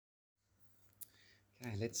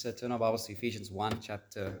Okay, let's turn our Bibles to Ephesians 1,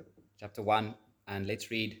 chapter 1, and let's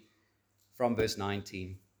read from verse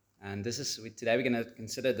 19. And today we're going to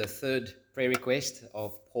consider the third prayer request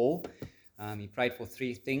of Paul. He prayed for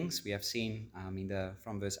three things we have seen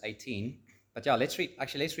from verse 18. But yeah, let's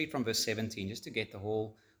read from verse 17 just to get the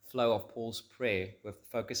whole flow of Paul's prayer with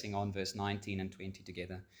focusing on verse 19 and 20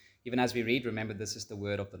 together. Even as we read, remember this is the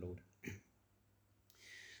word of the Lord.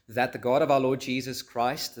 That the God of our Lord Jesus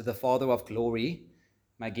Christ, the Father of glory,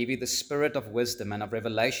 may give you the spirit of wisdom and of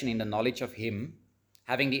revelation in the knowledge of him,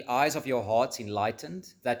 having the eyes of your hearts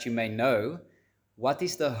enlightened, that you may know what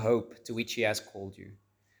is the hope to which he has called you,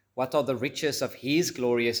 what are the riches of his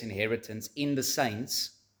glorious inheritance in the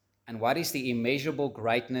saints, and what is the immeasurable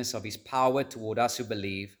greatness of his power toward us who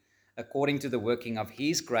believe, according to the working of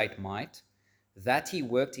his great might, that he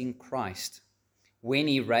worked in Christ, when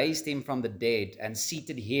he raised him from the dead and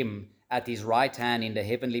seated him at his right hand in the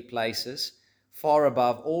heavenly places, far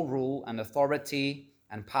above all rule and authority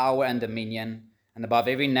and power and dominion, and above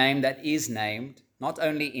every name that is named, not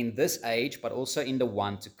only in this age, but also in the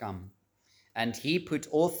one to come. And he put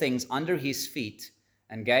all things under his feet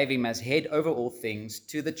and gave him as head over all things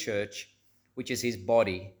to the church, which is his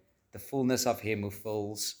body, the fullness of him who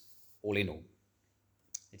fills all in all.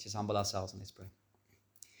 Let's just humble ourselves and let's pray.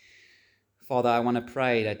 Father, I want to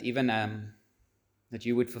pray that even that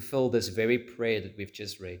you would fulfill this very prayer that we've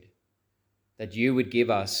just read, that you would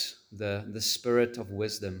give us the spirit of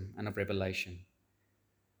wisdom and of revelation,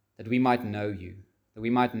 that we might know you, that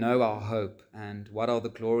we might know our hope and what are the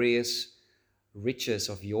glorious riches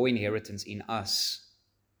of your inheritance in us.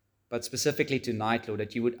 But specifically tonight, Lord,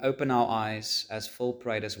 that you would open our eyes, as Phil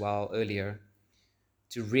prayed as well earlier,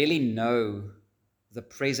 to really know the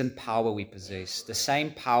present power we possess, the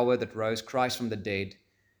same power that rose Christ from the dead,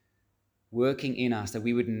 working in us, that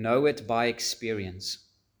we would know it by experience,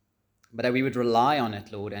 but that we would rely on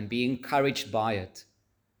it, Lord, and be encouraged by it.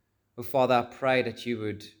 Oh, Father, I pray that you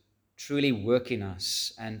would truly work in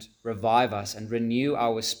us and revive us and renew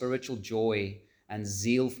our spiritual joy and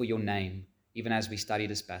zeal for your name, even as we study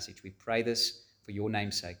this passage. We pray this for your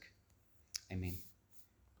name's sake. Amen.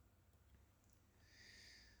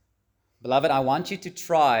 Beloved, I want you to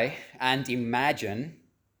try and imagine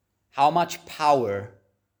how much power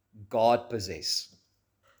God possesses.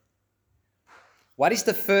 What is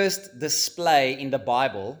the first display in the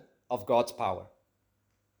Bible of God's power?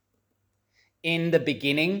 In the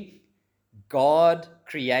beginning, God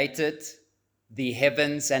created the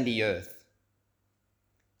heavens and the earth.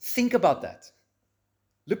 Think about that.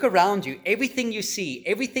 Look around you. Everything you see,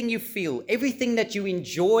 everything you feel, everything that you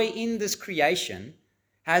enjoy in this creation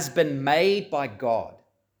has been made by God.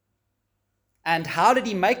 And how did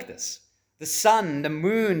he make this? The sun, the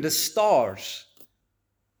moon, the stars,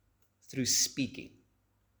 through speaking.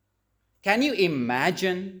 Can you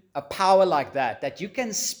imagine a power like that, that you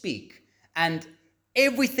can speak and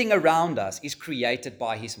everything around us is created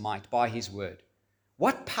by his might, by his word?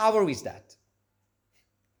 What power is that?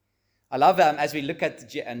 I love as we look at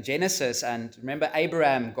Genesis, and remember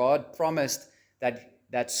Abraham, God promised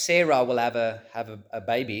that Sarah will have a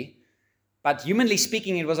baby. But humanly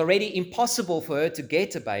speaking, it was already impossible for her to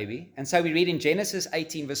get a baby. And so we read in Genesis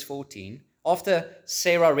 18, verse 14, after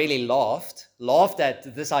Sarah really laughed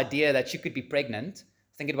at this idea that she could be pregnant.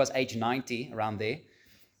 I think it was age 90, around there.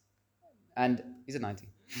 And is it 90?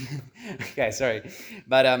 Okay, sorry.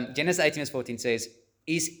 But Genesis 18, verse 14 says,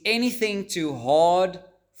 "Is anything too hard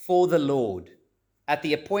for the Lord? At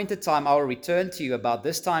the appointed time, I will return to you about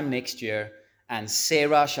this time next year, and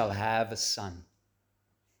Sarah shall have a son."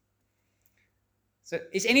 So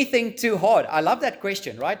is anything too hard? I love that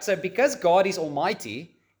question, right? So because God is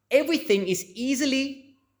almighty, everything is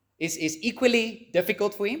equally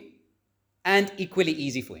difficult for him and equally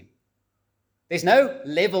easy for him. There's no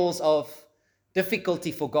levels of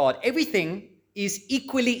difficulty for God. Everything is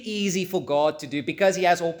equally easy for God to do because he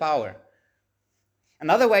has all power.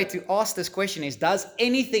 Another way to ask this question is, does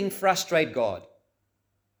anything frustrate God?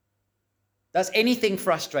 Does anything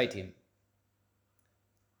frustrate him?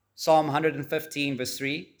 Psalm 115 verse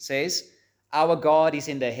 3 says, "Our God is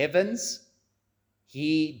in the heavens.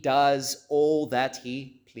 He does all that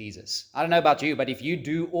he pleases." I don't know about you, but if you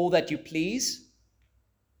do all that you please,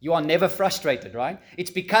 you are never frustrated, right?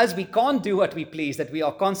 It's because we can't do what we please that we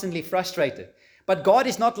are constantly frustrated. But God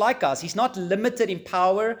is not like us. He's not limited in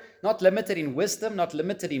power, not limited in wisdom, not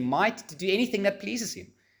limited in might to do anything that pleases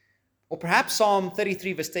him. Or perhaps Psalm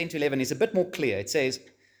 33 verse 10 to 11 is a bit more clear. It says,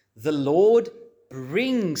 "The Lord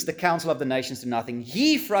brings the counsel of the nations to nothing.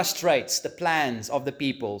 He frustrates the plans of the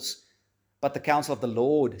peoples, but the counsel of the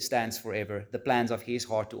Lord stands forever, the plans of his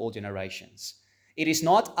heart to all generations." It is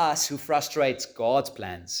not us who frustrates God's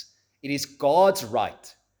plans. It is God's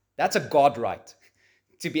right. That's a God right,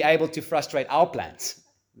 to be able to frustrate our plans,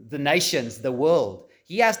 the nations, the world.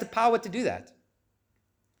 He has the power to do that.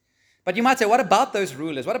 But you might say, what about those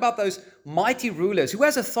rulers? What about those mighty rulers? Who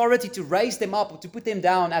has authority to raise them up or to put them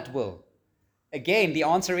down at will? Again, the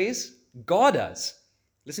answer is God does.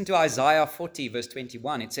 Listen to Isaiah 40, verse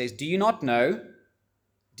 21. It says, "Do you not know?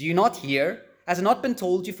 Do you not hear? Has it not been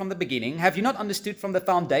told you from the beginning? Have you not understood from the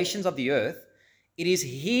foundations of the earth? It is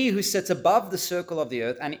he who sits above the circle of the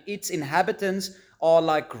earth, and its inhabitants are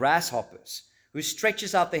like grasshoppers, who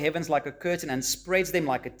stretches out the heavens like a curtain and spreads them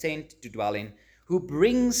like a tent to dwell in, who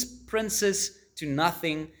brings princes to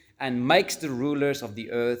nothing and makes the rulers of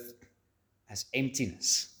the earth as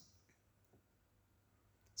emptiness."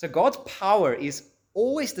 So God's power is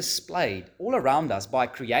always displayed all around us by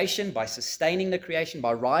creation, by sustaining the creation,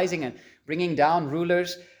 by rising and bringing down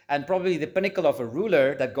rulers. And probably the pinnacle of a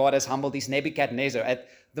ruler that God has humbled is Nebuchadnezzar, at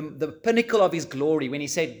the pinnacle of his glory, when he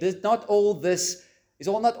said, "Is not all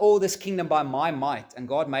this kingdom by my might?" And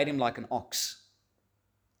God made him like an ox.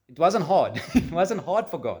 It wasn't hard. It wasn't hard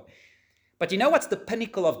for God. But you know what's the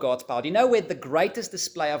pinnacle of God's power? Do you know where the greatest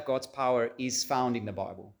display of God's power is found in the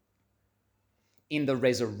Bible? In the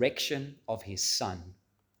resurrection of his Son.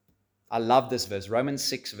 I love this verse. Romans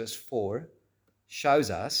 6, verse 4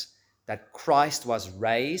 shows us that Christ was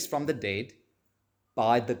raised from the dead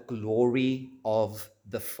by the glory of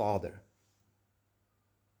the Father.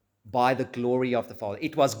 By the glory of the Father.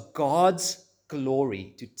 It was God's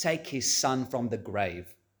glory to take his Son from the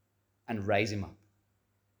grave and raise him up.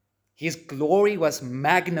 His glory was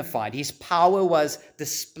magnified. His power was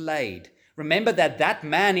displayed. Remember that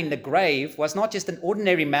man in the grave was not just an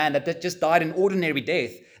ordinary man that just died an ordinary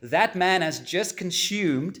death. That man has just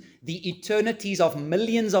consumed the eternities of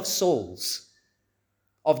millions of souls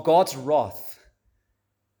of God's wrath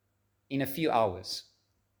in a few hours.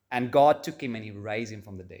 And God took him and he raised him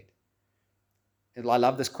from the dead. I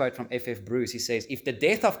love this quote from F.F. Bruce. He says, "If the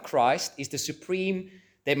death of Christ is the supreme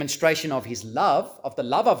demonstration of his love, of the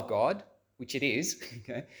love of God," which it is,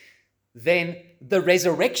 okay, then the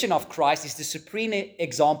resurrection of Christ is the supreme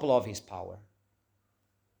example of his power.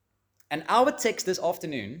 And our text this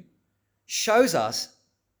afternoon shows us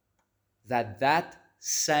that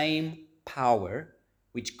same power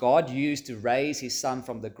which God used to raise his Son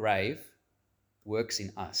from the grave works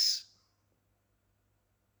in us,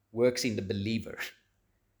 works in the believer.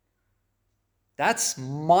 That's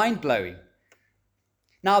mind-blowing.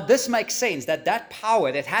 Now, this makes sense that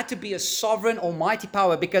power, that had to be a sovereign, almighty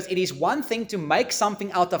power, because it is one thing to make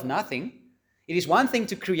something out of nothing. It is one thing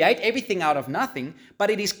to create everything out of nothing,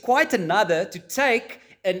 but it is quite another to take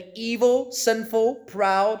an evil, sinful,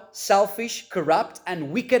 proud, selfish, corrupt,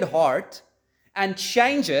 and wicked heart and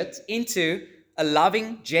change it into a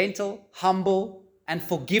loving, gentle, humble, and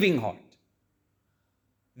forgiving heart.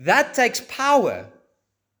 That takes power.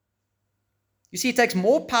 You see, it takes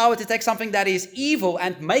more power to take something that is evil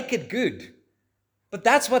and make it good. But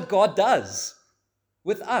that's what God does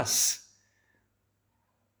with us.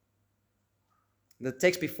 The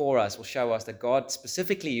text before us will show us that God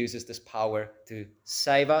specifically uses this power to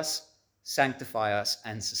save us, sanctify us,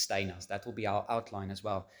 and sustain us. That will be our outline as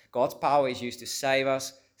well. God's power is used to save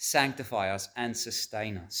us, sanctify us, and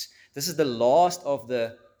sustain us. This is the last of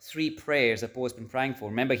the 3 prayers that Paul has been praying for.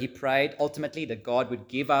 Remember, he prayed ultimately that God would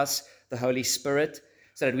give us the Holy Spirit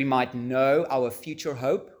so that we might know our future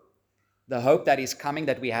hope, the hope that is coming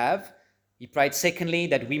that we have. He prayed secondly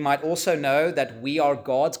that we might also know that we are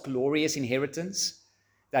God's glorious inheritance,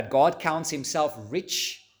 that God counts himself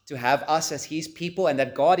rich to have us as his people, and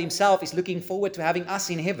that God himself is looking forward to having us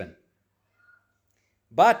in heaven.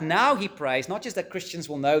 But now he prays not just that Christians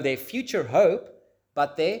will know their future hope,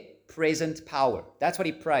 but their present power. That's what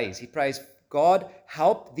he prays. He prays, God,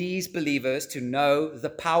 help these believers to know the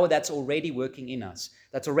power that's already working in us,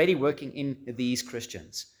 that's already working in these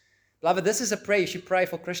Christians. Beloved, this is a prayer you should pray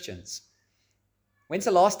for Christians. When's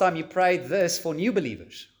the last time you prayed this for new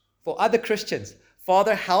believers, for other Christians?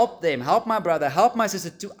 Father, help them, help my brother, help my sister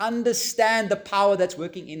to understand the power that's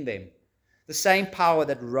working in them. The same power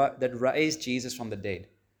that raised Jesus from the dead.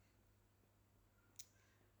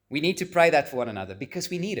 We need to pray that for one another because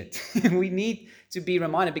we need it. We need to be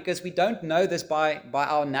reminded because we don't know this by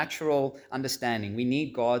our natural understanding. We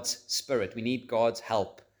need God's Spirit. We need God's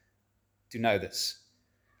help to know this.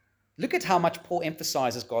 Look at how much Paul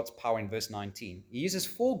emphasizes God's power in verse 19. He uses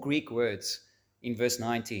 4 Greek words in verse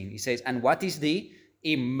 19. He says, "And what is the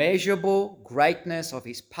immeasurable greatness of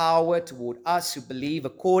his power toward us who believe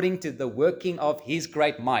according to the working of his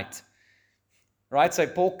great might." Right? So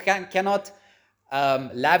Paul cannot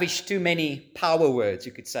lavish too many power words,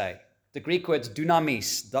 you could say. The Greek word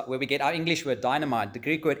dunamis, where we get our English word dynamite. The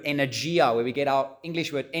Greek word energia, where we get our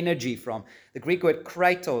English word energy from. The Greek word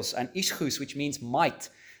kratos and ischus, which means might.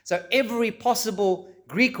 So every possible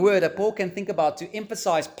Greek word that Paul can think about to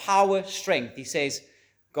emphasize power, strength, he says,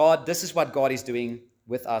 God, this is what God is doing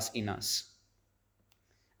with us, in us.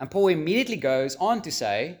 And Paul immediately goes on to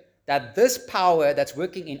say that this power that's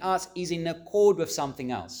working in us is in accord with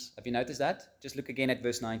something else. Have you noticed that? Just look again at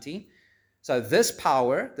verse 19. So this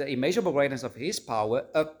power, the immeasurable greatness of his power,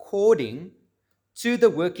 according to the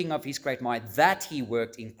working of his great might that he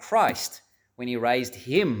worked in Christ when he raised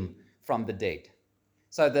him from the dead.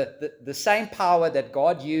 So the same power that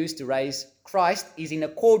God used to raise Christ is in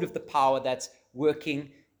accord with the power that's working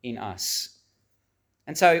in us.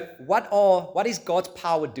 And so what is God's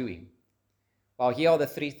power doing? Well, here are the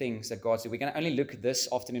three things that God's doing. We're going to only look this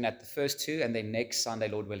afternoon at the first two, and then next Sunday,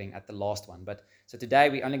 Lord willing, at the last one. So today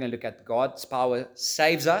we're only going to look at God's power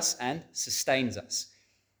saves us and sustains us.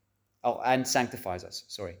 And sanctifies us,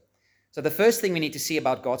 sorry. So the first thing we need to see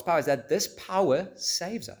about God's power is that this power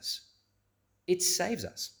saves us. It saves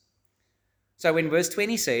us. So when verse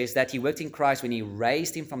 20 says that he worked in Christ when he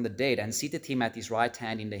raised him from the dead and seated him at his right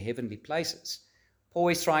hand in the heavenly places, Paul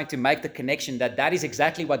is trying to make the connection that is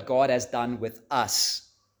exactly what God has done with us.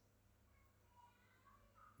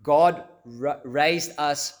 God raised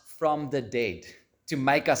us from the dead to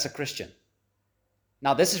make us a Christian.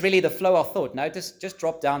 Now, this is really the flow of thought. Notice, just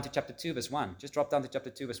drop down to chapter 2, verse 1. Just drop down to chapter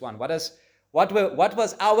 2, verse 1. What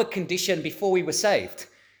was our condition before we were saved?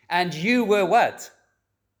 And you were what?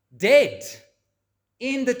 Dead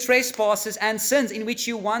in the trespasses and sins in which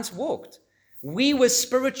you once walked. We were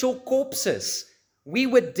spiritual corpses. We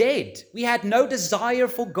were dead. We had no desire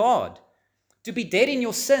for God. To be dead in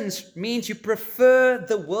your sins means you prefer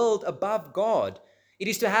the world above God. It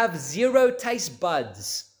is to have zero taste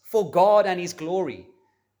buds for God and his glory.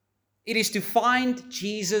 It is to find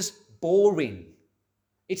Jesus boring.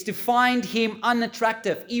 It's to find him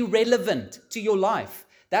unattractive, irrelevant to your life.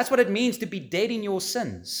 That's what it means to be dead in your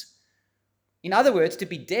sins. In other words, to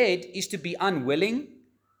be dead is to be unwilling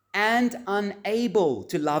and unable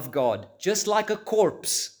to love God, just like a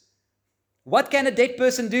corpse. What can a dead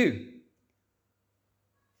person do?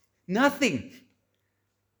 Nothing.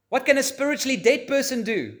 What can a spiritually dead person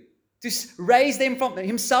do? To raise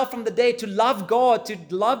himself from the dead, to love God, to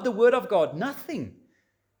love the word of God? Nothing.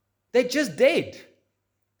 They're just dead.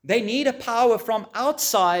 They need a power from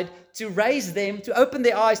outside to raise them, to open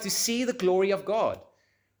their eyes to see the glory of God.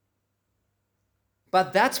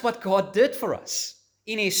 But that's what God did for us.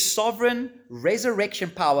 In his sovereign resurrection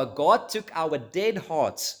power, God took our dead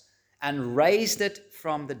hearts and raised it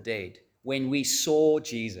from the dead when we saw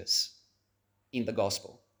Jesus in the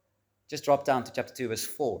gospel. Just drop down to chapter 2, verse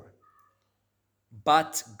 4.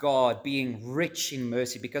 But God, being rich in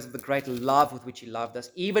mercy, because of the great love with which he loved us,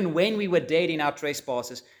 even when we were dead in our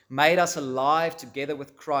trespasses, made us alive together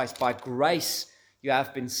with Christ. By grace you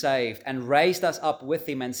have been saved, and raised us up with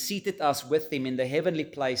him and seated us with him in the heavenly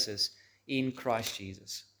places in Christ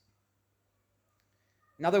Jesus.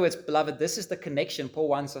 In other words, beloved, this is the connection Paul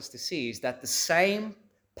wants us to see, is that the same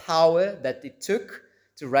power that it took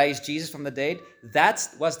to raise Jesus from the dead, that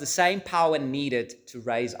was the same power needed to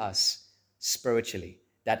raise us spiritually,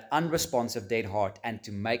 that unresponsive dead heart, and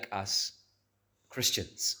to make us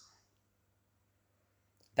Christians.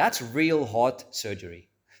 That's real heart surgery.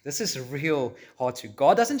 This is real heart surgery.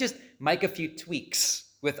 God doesn't just make a few tweaks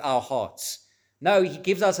with our hearts. No, he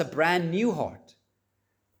gives us a brand new heart.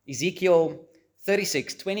 Ezekiel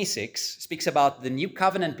 36:26 speaks about the new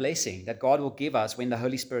covenant blessing that God will give us when the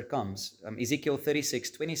Holy Spirit comes. Ezekiel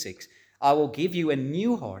 36:26. I will give you a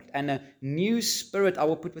new heart, and a new spirit I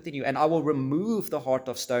will put within you, and I will remove the heart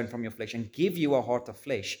of stone from your flesh and give you a heart of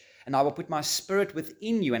flesh. And I will put my spirit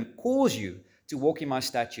within you and cause you to walk in my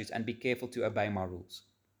statutes and be careful to obey my rules.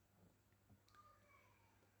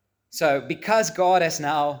 So because God has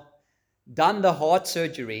now done the heart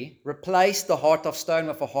surgery, replaced the heart of stone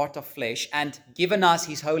with a heart of flesh, and given us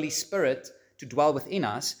his Holy Spirit to dwell within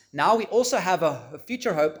us, now we also have a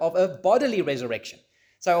future hope of a bodily resurrection.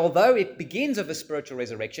 So although it begins with a spiritual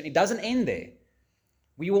resurrection, it doesn't end there.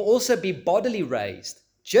 We will also be bodily raised,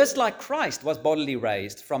 just like Christ was bodily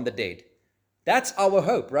raised from the dead. That's our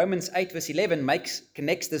hope. Romans 8 verse 11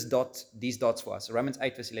 connects these dots for us. Romans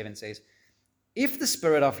 8 verse 11 says, if the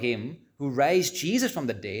spirit of him who raised Jesus from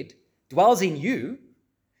the dead dwells in you,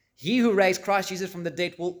 he who raised Christ Jesus from the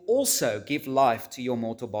dead will also give life to your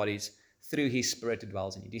mortal bodies through his spirit who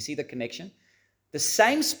dwells in you. Do you see the connection? The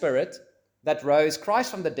same spirit that rose Christ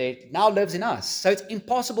from the dead now lives in us. So it's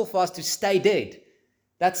impossible for us to stay dead.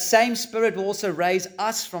 that same Spirit will also raise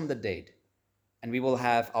us from the dead, and we will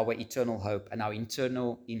have our eternal hope and our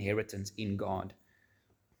eternal inheritance in God.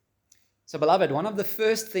 So, beloved, one of the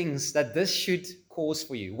first things that this should cause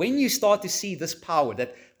for you, when you start to see this power,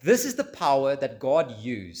 that this is the power that God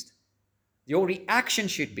used, your reaction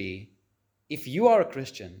should be, if you are a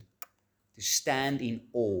Christian, to stand in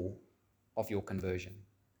awe of your conversion.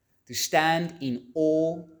 To stand in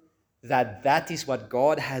awe that that is what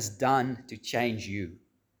God has done to change you.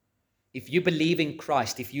 If you believe in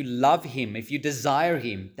Christ, if you love Him, if you desire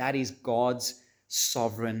Him, that is God's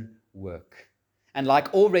sovereign work. And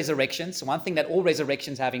like all resurrections, one thing that all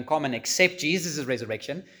resurrections have in common, except Jesus'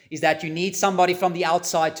 resurrection, is that you need somebody from the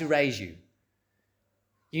outside to raise you.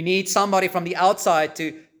 You need somebody from the outside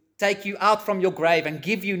to take you out from your grave and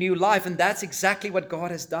give you new life. And that's exactly what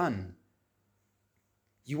God has done.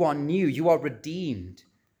 You are new. You are redeemed.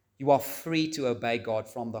 You are free to obey God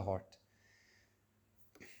from the heart.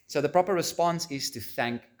 So the proper response is to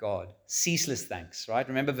thank God. Ceaseless thanks, right?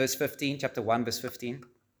 Remember verse 15, chapter 1, verse 15.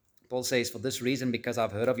 Paul says, for this reason, because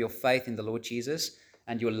I've heard of your faith in the Lord Jesus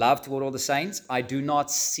and your love toward all the saints, I do not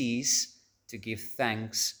cease to give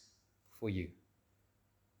thanks for you.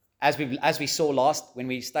 As we saw last, when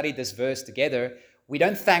we studied this verse together, we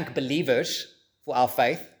don't thank believers for our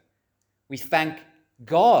faith. We thank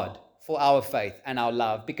God for our faith and our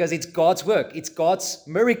love because it's God's work. It's God's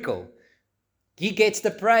miracle. He gets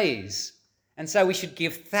the praise. And so we should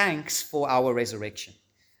give thanks for our resurrection.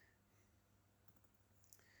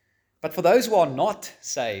 But for those who are not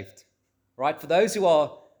saved, right, for those who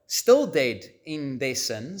are still dead in their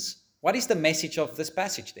sins, what is the message of this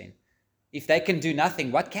passage then? If they can do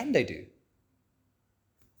nothing, what can they do?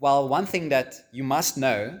 Well, one thing that you must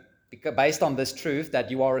know, based on this truth, that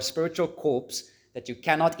you are a spiritual corpse, that you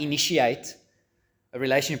cannot initiate a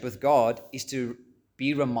relationship with God, is to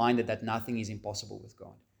be reminded that nothing is impossible with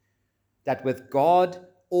God. That with God,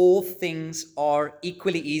 all things are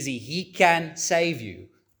equally easy. He can save you.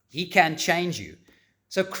 He can change you.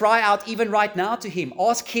 So cry out even right now to Him.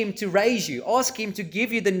 Ask Him to raise you. Ask Him to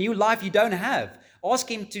give you the new life you don't have.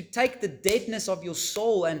 Ask Him to take the deadness of your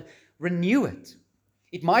soul and renew it.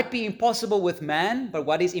 It might be impossible with man, but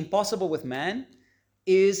what is impossible with man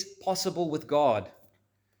is possible with God.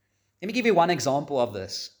 Let me give you one example of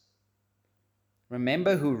this.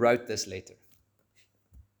 Remember who wrote this letter.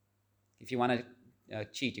 If you want to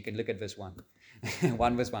cheat, you can look at verse 1.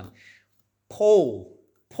 1 verse 1. Paul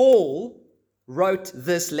wrote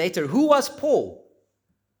this letter. Who was Paul?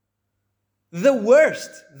 The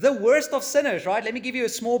worst of sinners, right? Let me give you a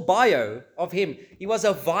small bio of him. He was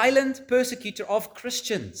a violent persecutor of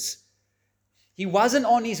Christians. He wasn't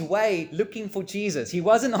on his way looking for Jesus. He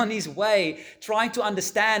wasn't on his way trying to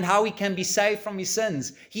understand how he can be saved from his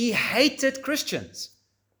sins. He hated Christians.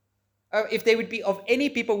 If there would be of any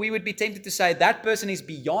people, we would be tempted to say that person is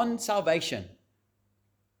beyond salvation.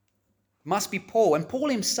 Must be Paul. And Paul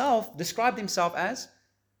himself described himself as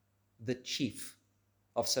the chief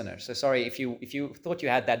of sinners. So sorry, if you thought you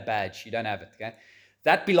had that badge, you don't have it. Okay,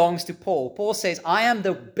 that belongs to Paul. Paul says, I am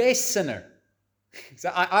the best sinner. So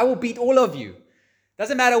I will beat all of you.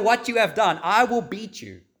 Doesn't matter what you have done, I will beat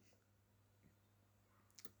you.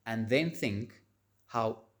 And then think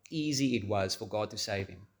how easy it was for God to save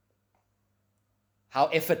him. How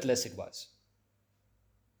effortless it was.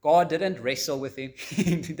 God didn't wrestle with him.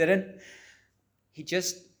 He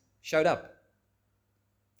just showed up.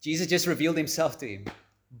 Jesus just revealed himself to him.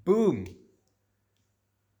 Boom.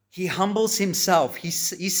 He humbles himself.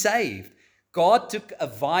 He's saved. God took a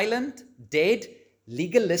violent, dead,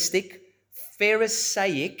 legalistic,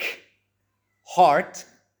 Pharisaic heart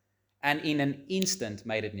and in an instant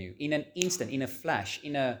made it new. In an instant, in a flash,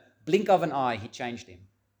 in a blink of an eye, He changed him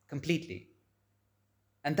completely.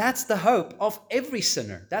 And that's the hope of every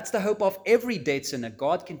sinner. That's the hope of every dead sinner.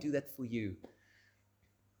 God can do that for you.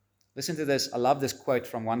 Listen to this. I love this quote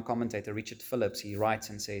from one commentator, Richard Phillips. He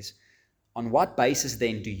writes and says, on what basis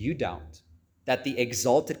then do you doubt that the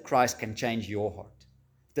exalted Christ can change your heart,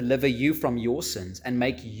 deliver you from your sins, and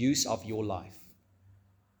make use of your life?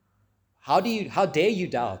 How dare you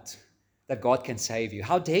doubt that God can save you?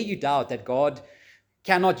 How dare you doubt that God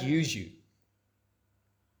cannot use you?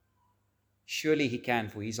 Surely He can,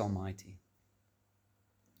 for He's almighty.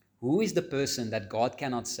 Who is the person that God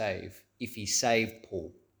cannot save if He saved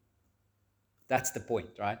Paul? That's the point,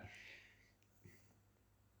 right?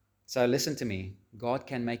 So listen to me. God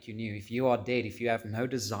can make you new. If you are dead, if you have no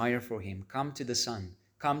desire for Him, come to the Son.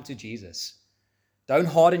 Come to Jesus. Don't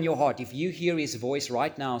harden your heart. If you hear His voice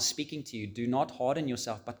right now speaking to you, do not harden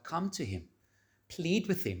yourself, but come to Him. Plead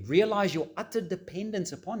with Him. Realize your utter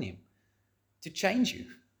dependence upon Him to change you.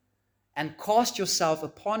 and cast yourself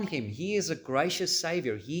upon him. He is a gracious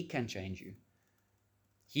Savior. He can change you.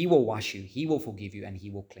 He will wash you. He will forgive you, and he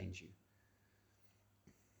will cleanse you.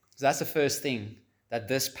 So that's the first thing that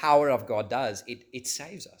this power of God does. It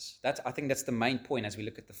saves us. I think that's the main point as we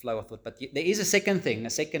look at the flow of thought. But there is a second thing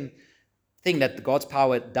that God's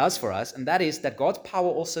power does for us, and that is that God's power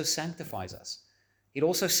also sanctifies us. It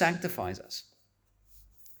also sanctifies us.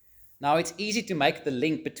 Now, it's easy to make the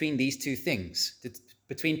link between these two things,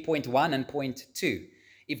 between point 1 and point 2.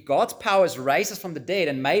 If God's power has raised us from the dead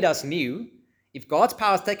and made us new, if God's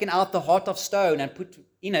power has taken out the heart of stone and put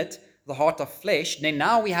in it the heart of flesh, then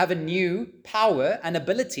now we have a new power and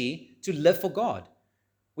ability to live for God.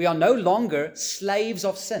 We are no longer slaves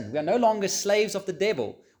of sin. We are no longer slaves of the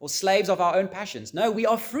devil or slaves of our own passions. No, we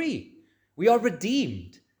are free. We are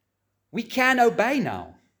redeemed. We can obey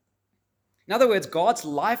now. In other words, God's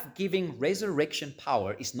life-giving resurrection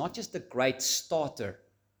power is not just a great starter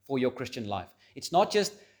for your Christian life. It's not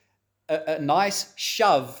just a nice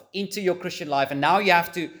shove into your Christian life, and now you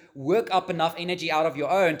have to work up enough energy out of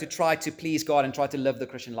your own to try to please God and try to live the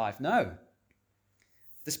Christian life. No.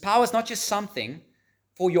 This power is not just something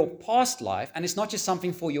for your past life, and it's not just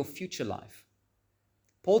something for your future life.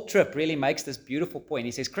 Paul Tripp really makes this beautiful point.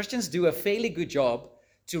 He says Christians do a fairly good job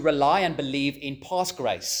to rely and believe in past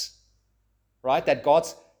grace, right? That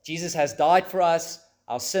Jesus has died for us,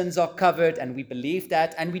 our sins are covered, and we believe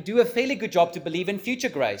that. And we do a fairly good job to believe in future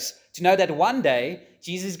grace, to know that one day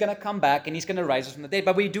Jesus is going to come back and he's going to raise us from the dead.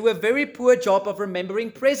 But we do a very poor job of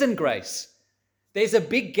remembering present grace. There's a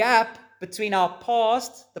big gap between the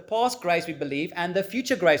past grace we believe, and the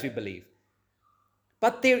future grace we believe.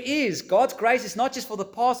 But there is. God's grace is not just for the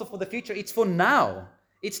past or for the future, it's for now.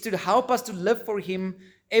 It's to help us to live for him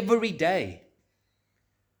every day.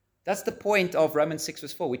 That's the point of Romans 6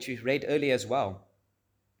 verse 4, which we read earlier as well.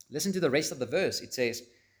 Listen to the rest of the verse. It says,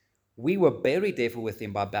 we were buried therefore with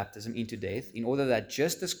him by baptism into death, in order that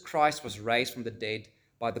just as Christ was raised from the dead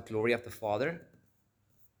by the glory of the Father,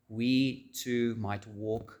 we too might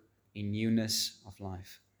walk in newness of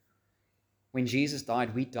life. When Jesus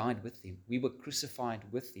died, we died with him. We were crucified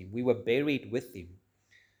with him. We were buried with him.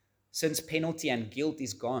 Since penalty and guilt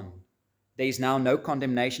is gone, there is now no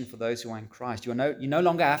condemnation for those who are in Christ. You no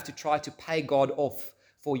longer have to try to pay God off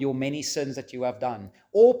for your many sins that you have done,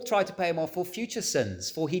 or try to pay him off for future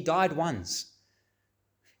sins, for he died once.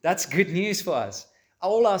 That's good news for us.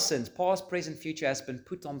 All our sins, past, present, future, has been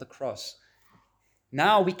put on the cross.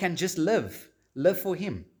 Now we can just live for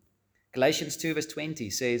him. Galatians 2 verse 20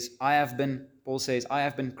 says, Paul says, I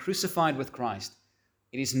have been crucified with Christ.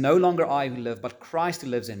 It is no longer I who live, but Christ who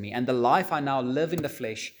lives in me. And the life I now live in the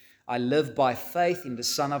flesh, I live by faith in the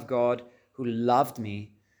Son of God who loved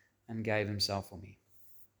me and gave himself for me.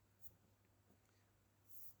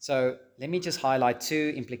 So let me just highlight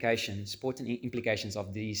two important implications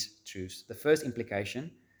of these truths. The first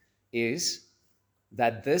implication is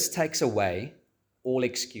that this takes away all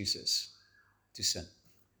excuses to sin.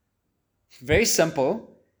 Very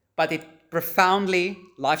simple, but it profoundly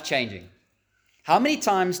life-changing. How many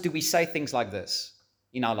times do we say things like this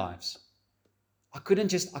in our lives?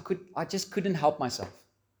 I just couldn't help myself.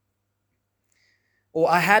 Or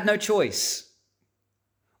I had no choice.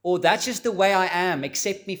 Or that's just the way I am,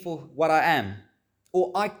 accept me for what I am.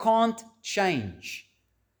 Or I can't change.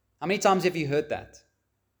 How many times have you heard that?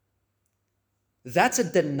 That's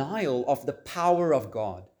a denial of the power of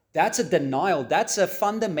God. That's a denial. That's a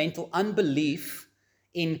fundamental unbelief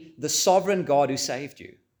in the sovereign God who saved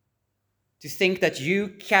you. To think that you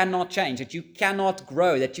cannot change, that you cannot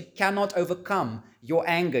grow, that you cannot overcome your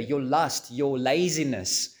anger, your lust, your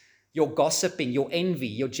laziness, your gossiping, your envy,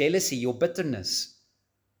 your jealousy, your bitterness.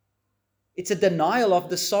 It's a denial of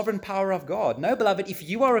the sovereign power of God. No, beloved, if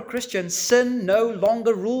you are a Christian, sin no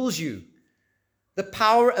longer rules you. The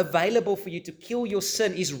power available for you to kill your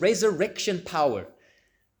sin is resurrection power.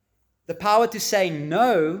 The power to say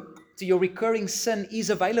no to your recurring sin is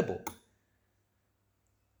available.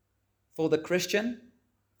 For the Christian,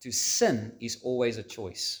 to sin is always a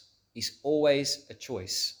choice. Is always a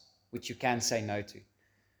choice which you can say no to.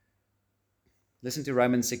 Listen to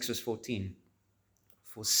Romans 6 verse 14.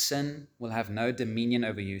 For sin will have no dominion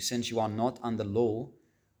over you, since you are not under law,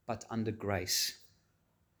 but under grace.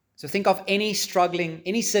 So think of any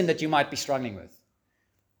sin that you might be struggling with.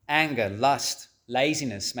 Anger, lust,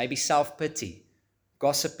 laziness, maybe self-pity,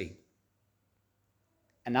 gossiping.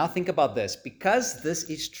 And now think about this. Because this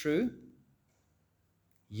is true,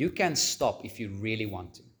 you can stop if you really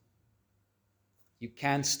want to. You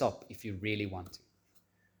can stop if you really want to.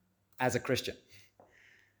 As a Christian.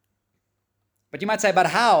 But you might say, but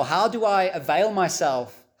how? How do I avail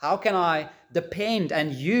myself? How can I depend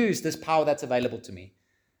and use this power that's available to me.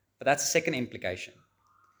 But that's the second implication.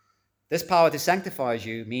 This power to sanctify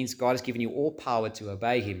you means God has given you all power to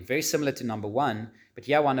obey him. Very similar to number one, but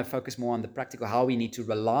here I want to focus more on the practical, how we need to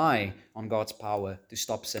rely on God's power to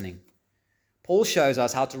stop sinning. Paul shows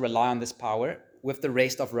us how to rely on this power with the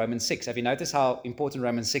rest of Romans 6. Have you noticed how important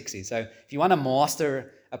Romans 6 is? So if you want to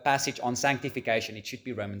master a passage on sanctification, it should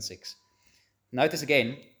be Romans 6. Notice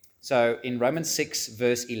again, so in Romans 6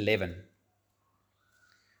 verse 11,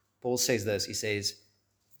 Paul says this, he says,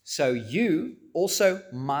 so you also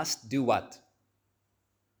must do what?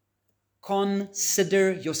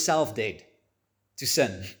 Consider yourself dead to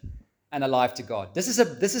sin and alive to God. This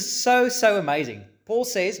is so amazing. Paul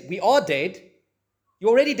says, we are dead. You're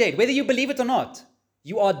already dead, whether you believe it or not.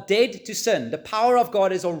 You are dead to sin. The power of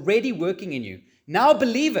God is already working in you. Now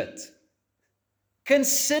believe it.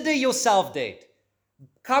 Consider yourself dead.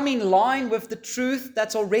 Come in line with the truth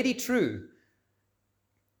that's already true.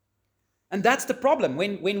 And that's the problem.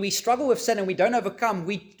 When we struggle with sin and we don't overcome,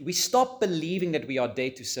 we stop believing that we are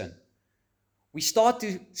dead to sin. We start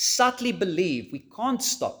to subtly believe we can't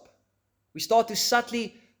stop. We start to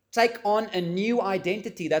subtly take on a new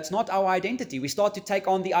identity that's not our identity. We start to take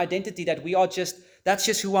on the identity that that's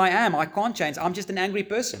just who I am. I can't change. I'm just an angry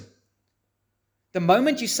person. The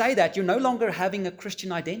moment you say that, you're no longer having a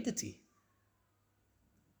Christian identity.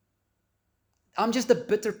 I'm just a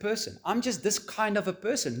bitter person. I'm just this kind of a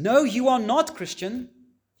person. No, you are not Christian.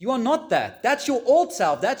 You are not that. That's your old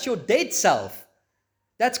self. That's your dead self.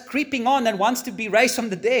 That's creeping on and wants to be raised from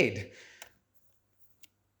the dead.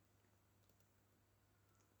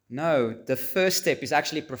 No, the first step is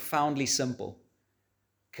actually profoundly simple.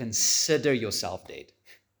 Consider yourself dead.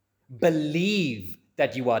 Believe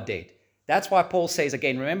that you are dead. That's why Paul says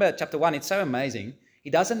again, remember chapter 1, it's so amazing. He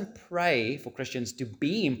doesn't pray for Christians to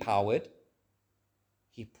be empowered.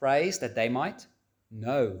 He prays that they might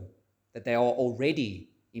know that they are already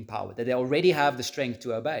empowered, that they already have the strength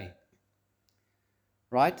to obey.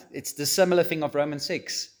 Right? It's the similar thing of Romans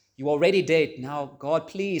 6. You're already dead. Now, God,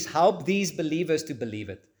 please help these believers to believe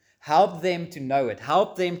it. Help them to know it.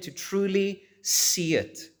 Help them to truly see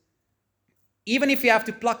it. Even if you have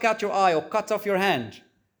to pluck out your eye or cut off your hand,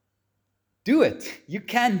 do it. You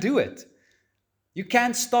can do it. You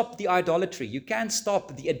can't stop the idolatry. You can't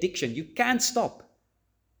stop the addiction. You can't stop.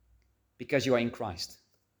 Because you are in Christ.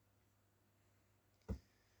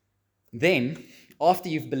 Then, after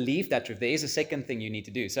you've believed that truth, there is a second thing you need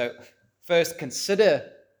to do. So, first, consider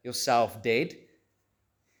yourself dead,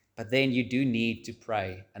 but then you do need to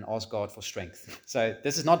pray and ask God for strength. So,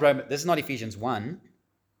 this is not Ephesians 1,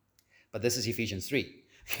 but this is Ephesians 3.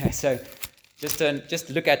 Okay, so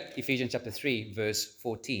just look at Ephesians chapter 3, verse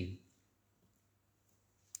 14.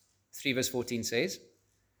 3 verse 14 says,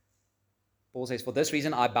 Paul says, for this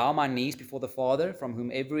reason I bow my knees before the Father, from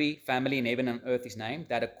whom every family in heaven and earth is named,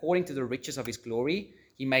 that according to the riches of his glory,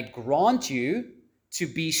 he may grant you to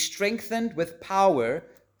be strengthened with power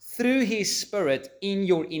through his Spirit in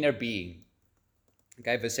your inner being.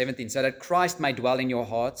 Okay, verse 17, so that Christ may dwell in your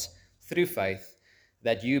hearts through faith,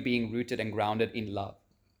 that you being rooted and grounded in love.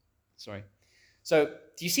 So,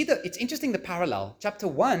 do you see it's interesting the parallel. Chapter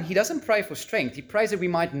 1, he doesn't pray for strength. He prays that we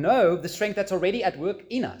might know the strength that's already at work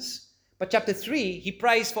in us. But chapter 3, he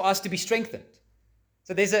prays for us to be strengthened.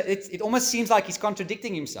 So it almost seems like he's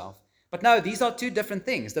contradicting himself. But no, these are two different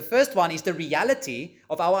things. The first one is the reality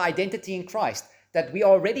of our identity in Christ, that we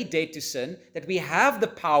are already dead to sin, that we have the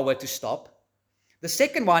power to stop. The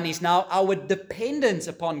second one is now our dependence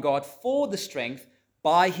upon God for the strength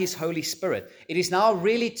by his Holy Spirit. It is now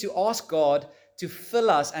really to ask God to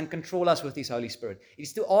fill us and control us with his Holy Spirit. It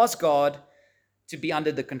is to ask God to be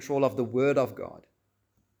under the control of the Word of God.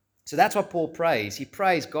 So that's what Paul prays. He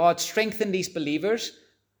prays, God, strengthen these believers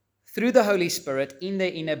through the Holy Spirit in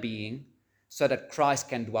their inner being so that Christ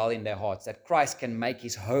can dwell in their hearts, that Christ can make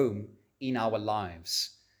his home in our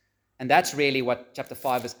lives. And that's really what chapter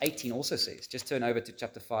 5 verse 18 also says. Just turn over to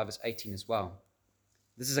chapter 5 verse 18 as well.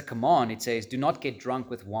 This is a command. It says, do not get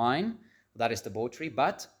drunk with wine, that is debauchery,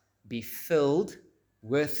 but be filled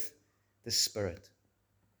with the Spirit.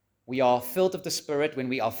 We are filled with the Spirit when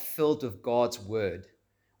we are filled with God's word.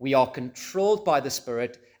 We are controlled by the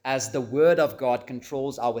Spirit as the Word of God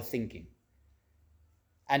controls our thinking.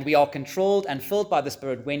 And we are controlled and filled by the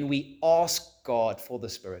Spirit when we ask God for the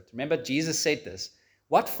Spirit. Remember, Jesus said this.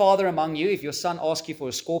 What father among you, if your son asks you for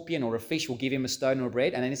a scorpion or a fish, will give him a stone or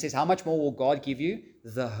bread? And then it says, how much more will God give you?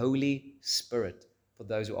 The Holy Spirit for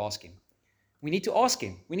those who ask him. We need to ask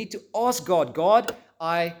him. We need to ask God, God,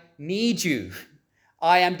 I need you.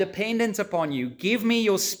 I am dependent upon you. Give me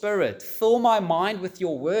your Spirit. Fill my mind with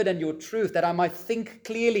your word and your truth, that I might think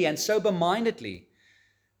clearly and sober-mindedly.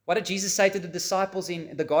 What did Jesus say to the disciples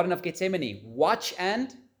in the Garden of Gethsemane? Watch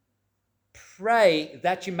and pray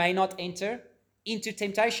that you may not enter into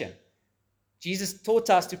temptation. Jesus taught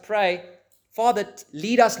us to pray, Father,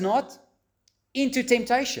 lead us not into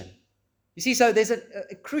temptation. You see, so there's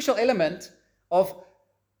a crucial element of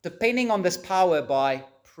depending on this power by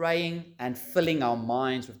praying and filling our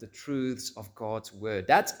minds with the truths of God's word.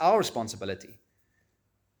 That's our responsibility.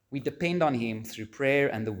 We depend on him through prayer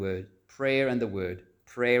and the word, prayer and the word,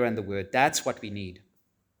 prayer and the word. That's what we need.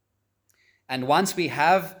 And once we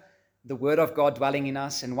have the word of God dwelling in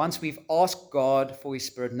us, and once we've asked God for his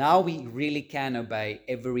Spirit, now we really can obey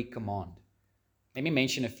every command. Let me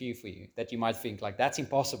mention a few for you that you might think like that's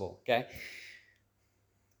impossible, okay?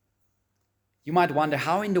 You might wonder,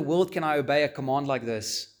 how in the world can I obey a command like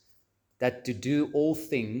this, that to do all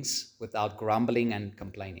things without grumbling and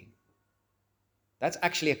complaining? That's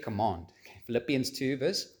actually a command. Philippians 2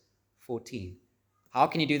 verse 14. How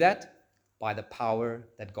can you do that? By the power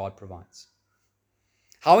that God provides.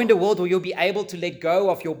 How in the world will you be able to let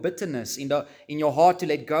go of your bitterness in your heart, to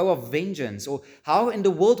let go of vengeance? Or how in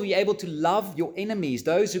the world will you be able to love your enemies,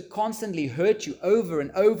 those who constantly hurt you over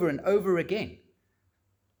and over and over again?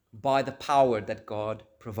 By the power that God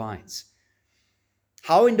provides.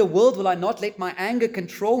 How in the world will I not let my anger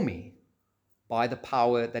control me? By the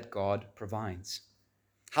power that God provides.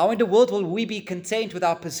 How in the world will we be content with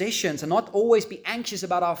our possessions and not always be anxious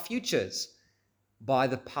about our futures? By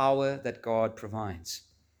the power that God provides.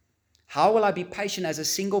 How will I be patient as a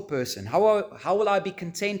single person? How will I be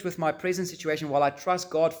content with my present situation while I trust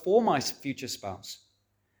God for my future spouse?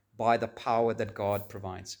 By the power that God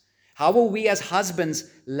provides. How will we as husbands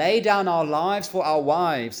lay down our lives for our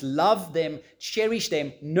wives, love them, cherish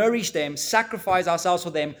them, nourish them, sacrifice ourselves for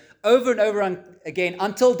them over and over again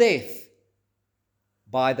until death?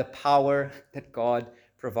 By the power that God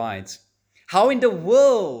provides. How in the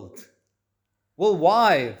world will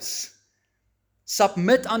wives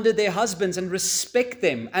submit under their husbands and respect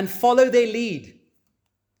them and follow their lead?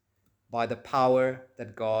 By the power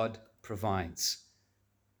that God provides.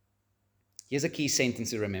 Here's a key sentence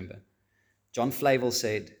to remember. John Flavel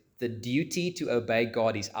said, the duty to obey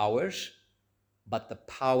God is ours, but the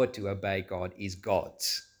power to obey God is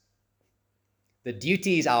God's. The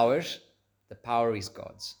duty is ours, the power is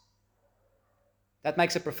God's. That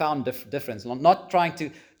makes a profound difference. Not trying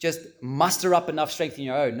to just muster up enough strength in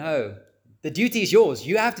your own. No, the duty is yours.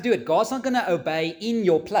 You have to do it. God's not going to obey in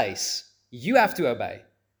your place. You have to obey.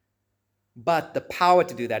 But the power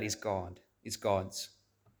to do that is God. It's God's.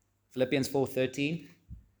 Philippians 4:13,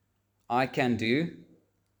 I can do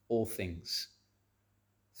all things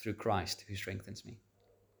through Christ who strengthens me.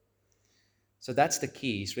 So that's the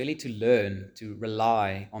key, is really to learn to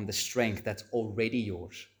rely on the strength that's already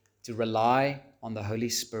yours, to rely on the Holy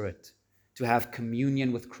Spirit, to have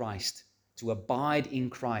communion with Christ, to abide in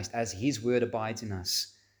Christ as his word abides in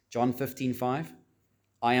us. John 15:5,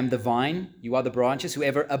 I am the vine, you are the branches.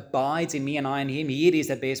 Whoever abides in me and I in him, he it is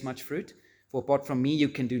that bears much fruit. For apart from me, you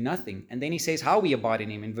can do nothing. And then he says how we abide in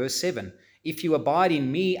him in verse 7. If you abide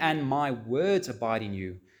in me and my words abide in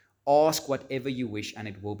you, ask whatever you wish and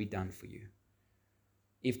it will be done for you.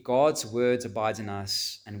 If God's words abides in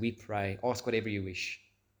us and we pray, ask whatever you wish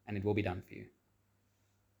and it will be done for you.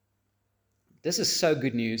 This is so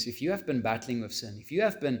good news. If you have been battling with sin, if you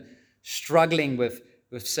have been struggling with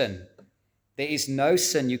sin, there is no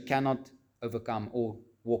sin you cannot overcome or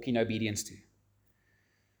walk in obedience to.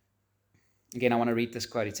 Again, I want to read this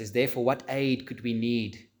quote. It says, therefore, what aid could we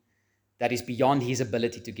need that is beyond his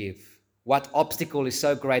ability to give? What obstacle is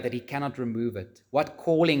so great that he cannot remove it? What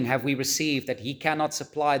calling have we received that he cannot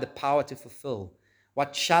supply the power to fulfill?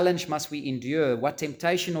 What challenge must we endure? What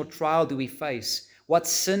temptation or trial do we face? What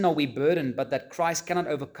sin are we burdened, but that Christ cannot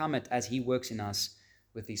overcome it as he works in us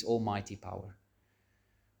with his almighty power?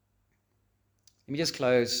 Let me just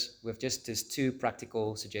close with just these two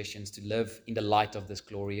practical suggestions to live in the light of this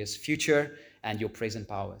glorious future and your present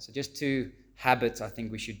power. So just two habits I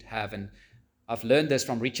think we should have. And I've learned this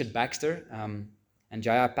from Richard Baxter, and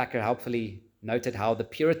J.I. Packer helpfully noted how the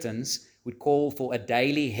Puritans would call for a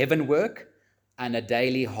daily heaven work and a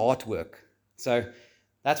daily heart work. So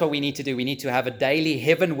that's what we need to do. We need to have a daily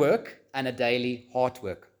heaven work and a daily heart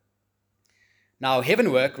work. Now,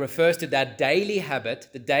 heaven work refers to that daily habit,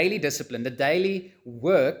 the daily discipline, the daily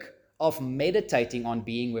work of meditating on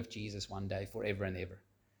being with Jesus one day, forever and ever.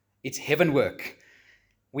 It's heaven work.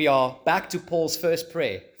 We are back to Paul's first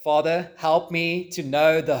prayer. Father, help me to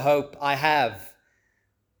know the hope I have.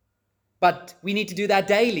 But we need to do that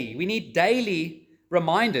daily. We need daily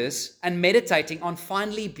reminders and meditating on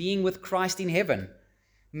finally being with Christ in heaven.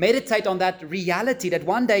 Meditate on that reality that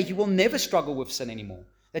one day you will never struggle with sin anymore,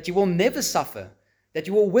 that you will never suffer, that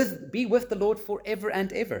you will be with the Lord forever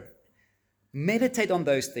and ever. Meditate on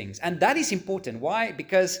those things. And that is important. Why?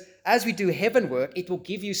 Because as we do heaven work, it will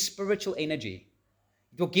give you spiritual energy.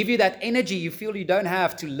 It will give you that energy you feel you don't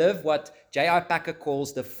have to live what J.I. Packer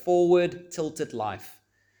calls the forward tilted life.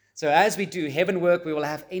 So as we do heaven work, we will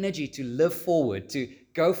have energy to live forward, to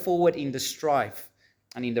go forward in the strife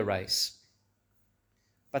and in the race.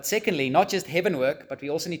 But secondly, not just heaven work, but we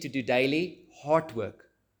also need to do daily heart work.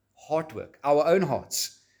 Heart work, our own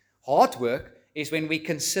hearts. Heart work is when we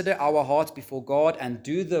consider our hearts before God and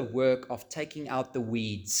do the work of taking out the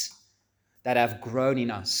weeds that have grown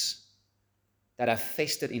in us, that have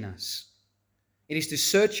festered in us. It is to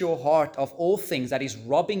search your heart of all things that is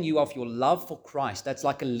robbing you of your love for Christ. That's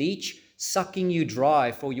like a leech sucking you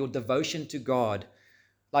dry for your devotion to God.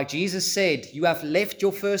 Like Jesus said, you have left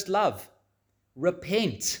your first love.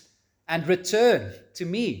 Repent and return to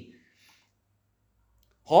me.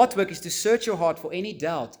 Heart work is to search your heart for any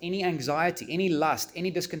doubt, any anxiety, any lust,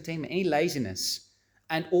 any discontentment, any laziness,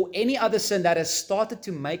 or any other sin that has started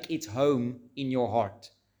to make its home in your heart.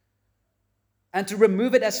 And to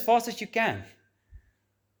remove it as fast as you can.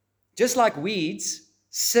 Just like weeds,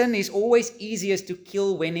 sin is always easiest to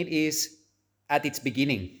kill when it is at its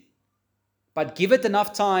beginning. But give it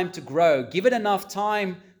enough time to grow, give it enough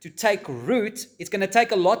time to take root, it's going to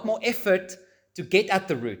take a lot more effort to get at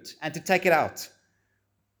the root and to take it out.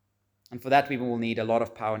 And for that, we will need a lot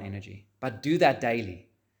of power and energy. But do that daily.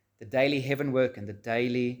 The daily heaven work and the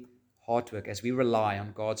daily heart work as we rely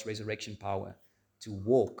on God's resurrection power to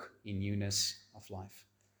walk in newness of life.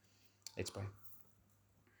 Let's pray.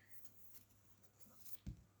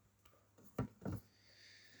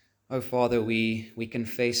 Oh, Father, we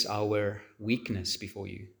confess our weakness before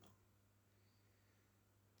you.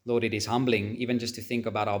 Lord, it is humbling even just to think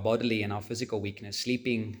about our bodily and our physical weakness,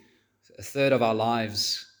 sleeping a third of our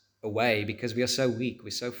lives away because we are so weak,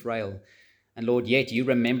 we're so frail. And Lord, yet you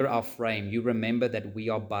remember our frame. You remember that we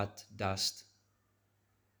are but dust.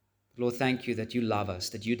 Lord, thank you that you love us,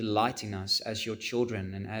 that you delight in us as your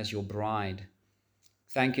children and as your bride.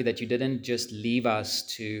 Thank you that you didn't just leave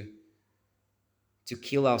us to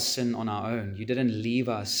kill our sin on our own. You didn't leave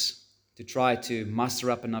us to try to muster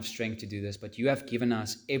up enough strength to do this, but you have given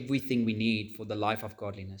us everything we need for the life of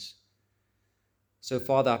godliness. So,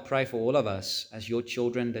 Father, I pray for all of us as your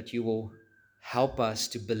children that you will help us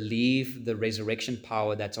to believe the resurrection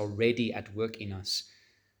power that's already at work in us.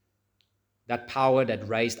 That power that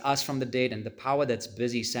raised us from the dead and the power that's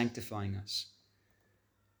busy sanctifying us.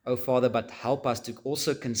 Oh, Father, but help us to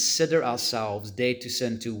also consider ourselves dead to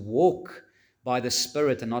sin, to walk by the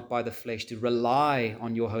Spirit and not by the flesh, to rely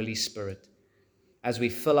on your Holy Spirit as we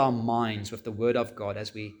fill our minds with the Word of God,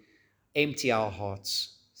 as we empty our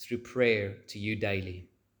hearts through prayer to you daily.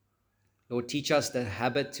 Lord, teach us the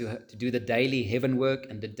habit to do the daily heaven work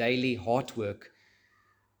and the daily heart work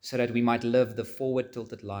so that we might live the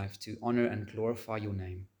forward-tilted life to honor and glorify your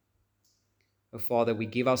name. Oh, Father, we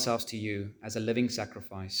give ourselves to you as a living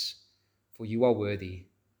sacrifice, for you are worthy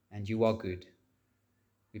and you are good.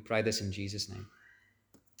 We pray this in Jesus' name.